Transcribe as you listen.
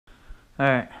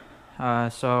Alright,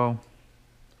 so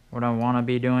what I want to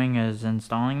be doing is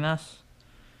installing this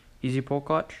easy pull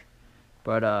clutch,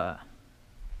 but I'm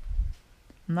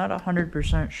not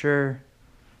 100% sure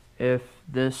if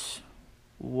this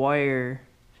wire,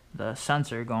 the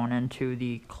sensor going into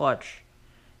the clutch,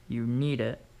 you need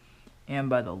it. And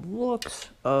by the looks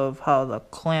of how the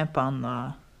clamp on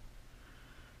the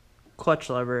clutch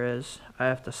lever is, I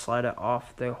have to slide it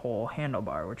off the whole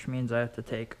handlebar, which means I have to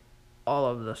take all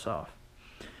of this off.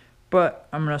 But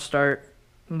I'm going to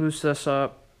loose this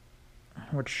up,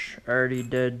 which I already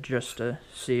did just to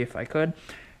see if I could.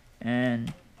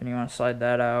 And then you want to slide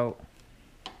that out.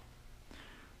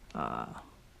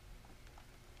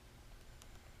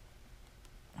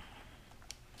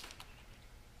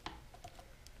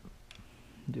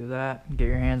 Do that, get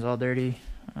your hands all dirty,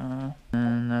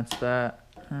 and that's that.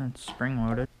 It's spring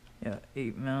loaded. Yeah,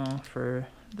 8mm for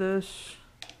this.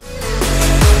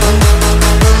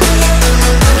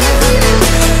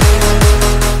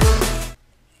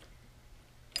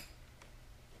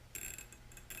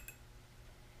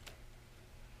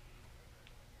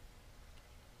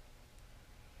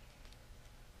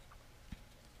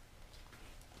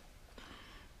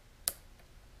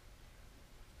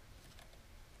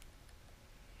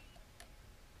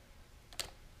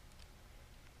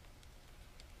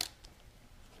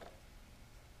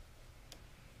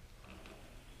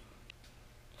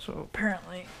 So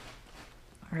apparently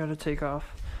I gotta take off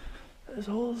this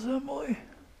whole assembly,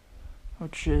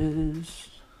 which is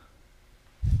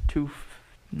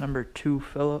number 2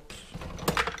 Phillips.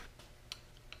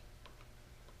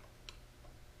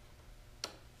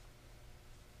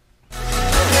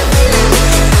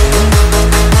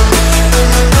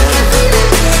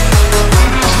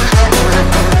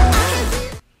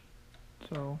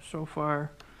 So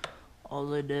far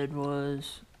all I did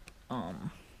was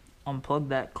unplug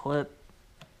that clip,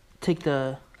 take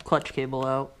the clutch cable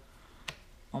out,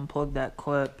 unplug that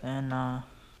clip, and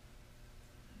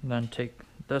then take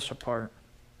this apart.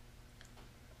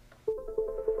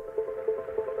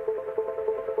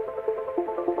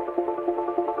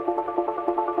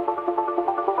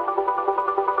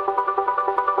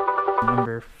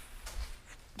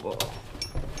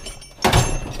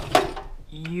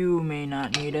 You may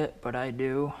not need it, but I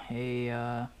do.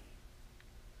 A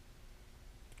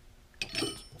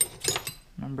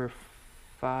number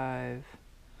 5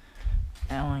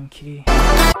 Allen key.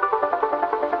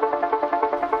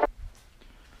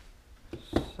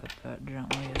 Set that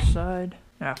gently aside.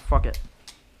 Yeah, fuck it.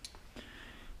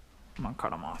 I'm gonna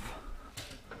cut them off.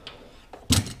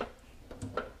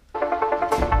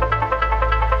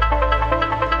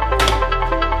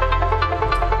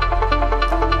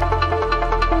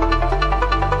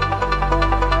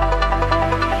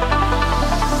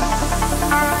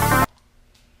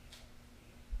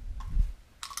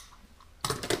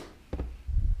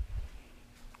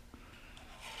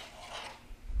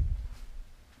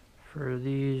 For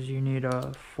these, you need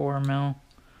a 4mm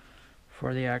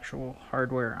for the actual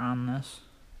hardware on this.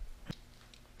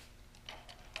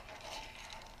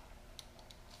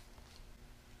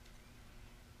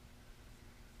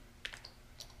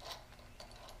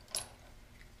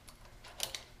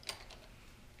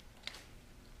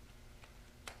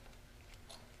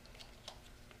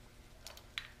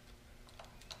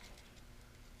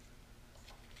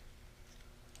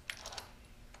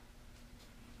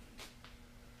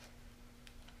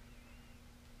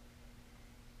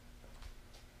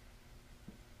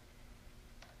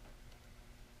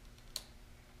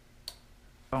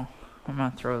 So I'm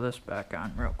gonna throw this back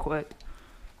on real quick.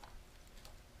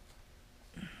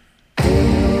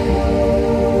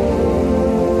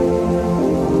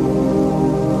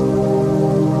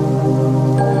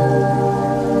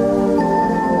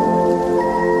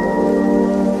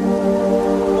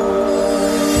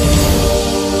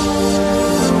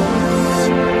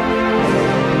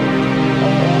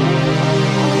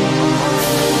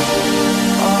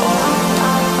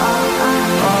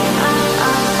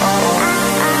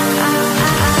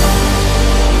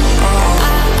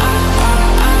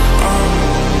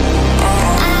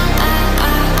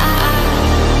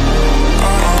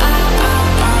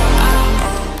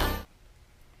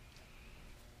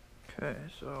 Okay,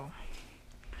 so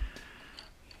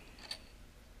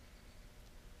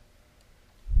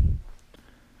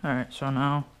alright, so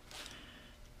now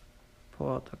pull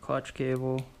out the clutch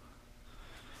cable.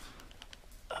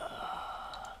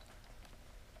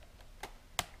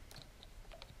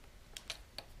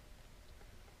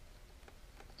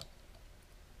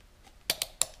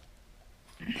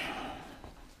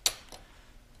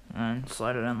 And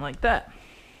slide it in like that.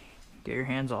 Get your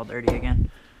hands all dirty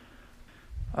again.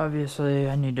 Obviously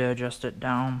I need to adjust it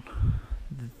down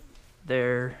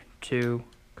there too,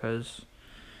 because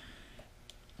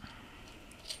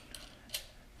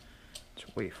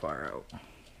it's way far out.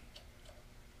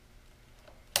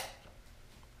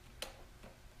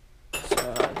 It's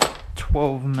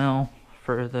 12 mil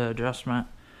for the adjustment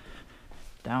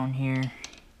down here.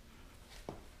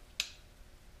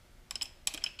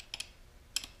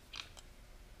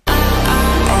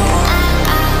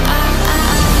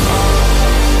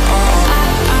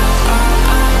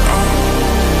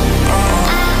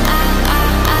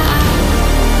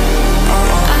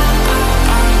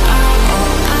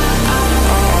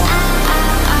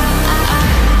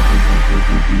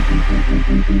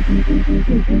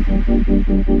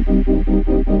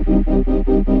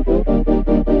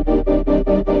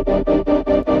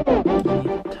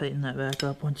 Tighten that back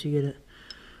up once you get it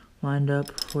lined up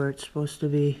where it's supposed to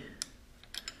be.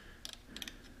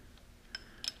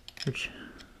 Which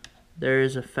there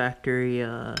is a factory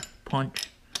punch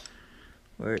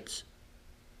where it's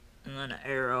and then an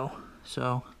arrow.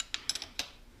 So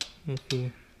if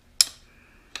you're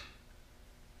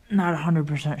not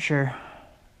 100% sure,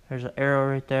 there's an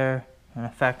arrow right there and a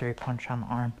factory punch on the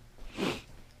arm.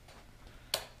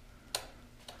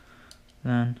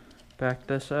 Then back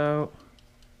this out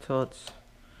till it's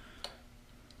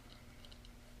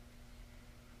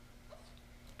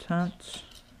tense.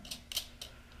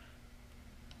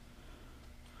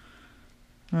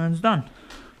 And it's done.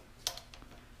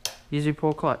 Easy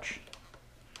pull clutch.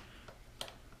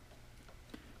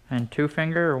 And 2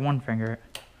 finger or 1 finger?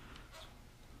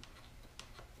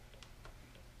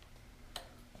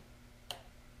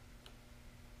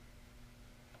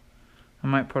 I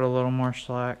might put a little more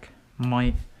slack.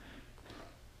 Might.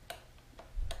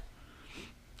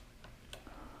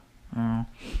 I'm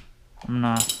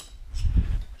gonna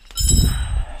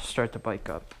start the bike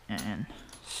up and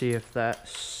see if that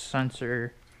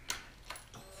sensor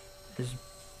is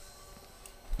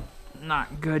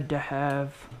not good to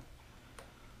have.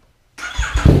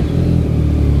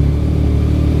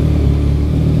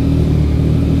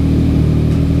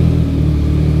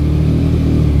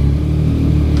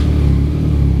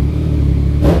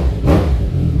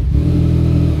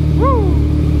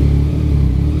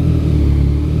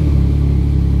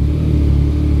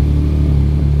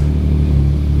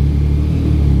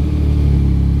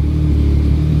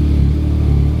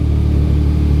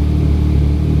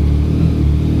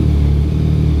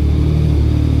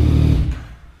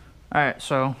 Alright,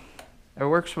 so it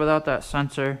works without that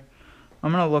sensor.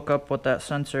 I'm going to look up what that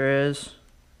sensor is,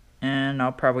 and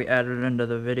I'll probably add it into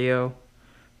the video.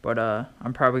 But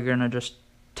I'm probably going to just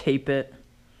tape it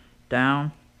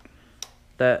down.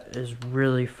 That is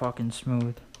really fucking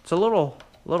smooth. It's a little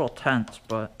tense,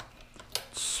 but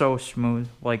it's so smooth.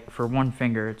 Like, for 1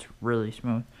 finger, it's really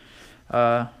smooth.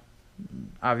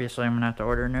 Obviously, I'm going to have to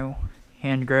order new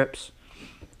hand grips.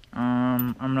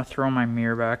 I'm going to throw my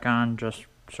mirror back on just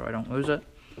so I don't lose it.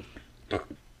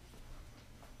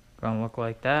 Gonna look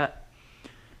like that.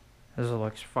 This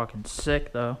looks fucking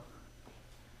sick though.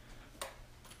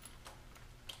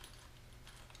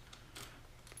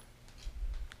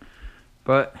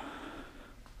 But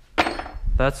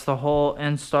that's the whole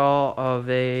install of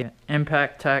a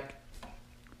Impaktech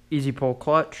easy pull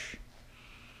clutch.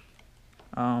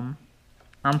 I'm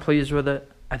pleased with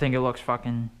it. I think it looks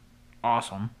fucking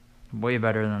awesome. Way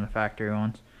better than the factory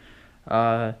ones.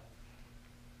 I'm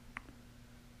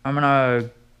gonna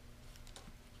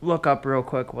look up real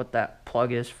quick what that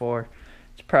plug is for.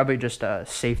 It's probably just a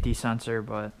safety sensor,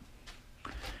 but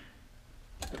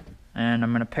and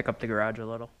I'm gonna pick up the garage a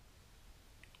little.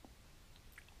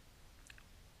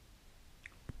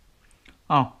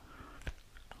 Oh,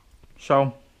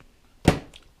 so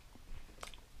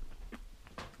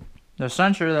the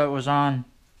sensor that was on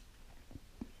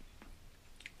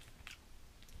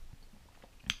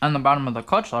the bottom of the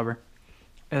clutch lever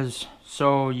is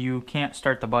so you can't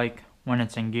start the bike when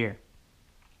it's in gear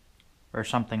or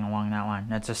something along that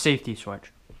line. It's a safety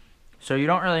switch, so you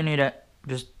don't really need it.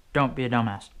 Just don't be a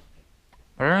dumbass.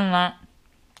 But other than that,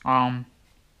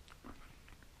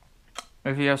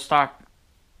 if you have stock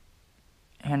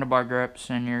handlebar grips,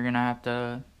 and you're gonna have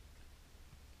to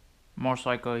most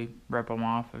likely rip them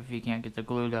off if you can't get the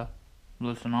glue to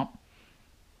loosen up.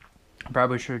 I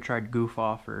probably should have tried goof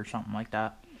off or something like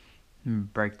that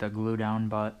and break the glue down,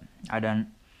 but I didn't.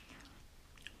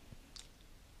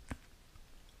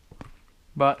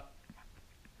 But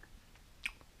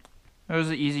it was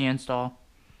an easy install.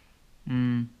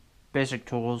 Basic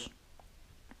tools,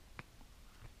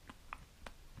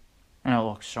 and it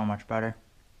looks so much better.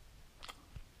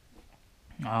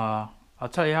 I'll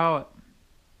tell you how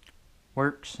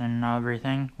works and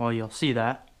everything. Well, you'll see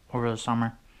that over the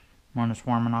summer when it's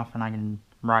warm enough and I can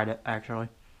ride it, actually.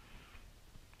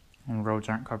 And the roads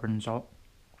aren't covered in salt.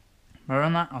 But other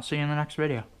than that, I'll see you in the next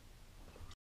video.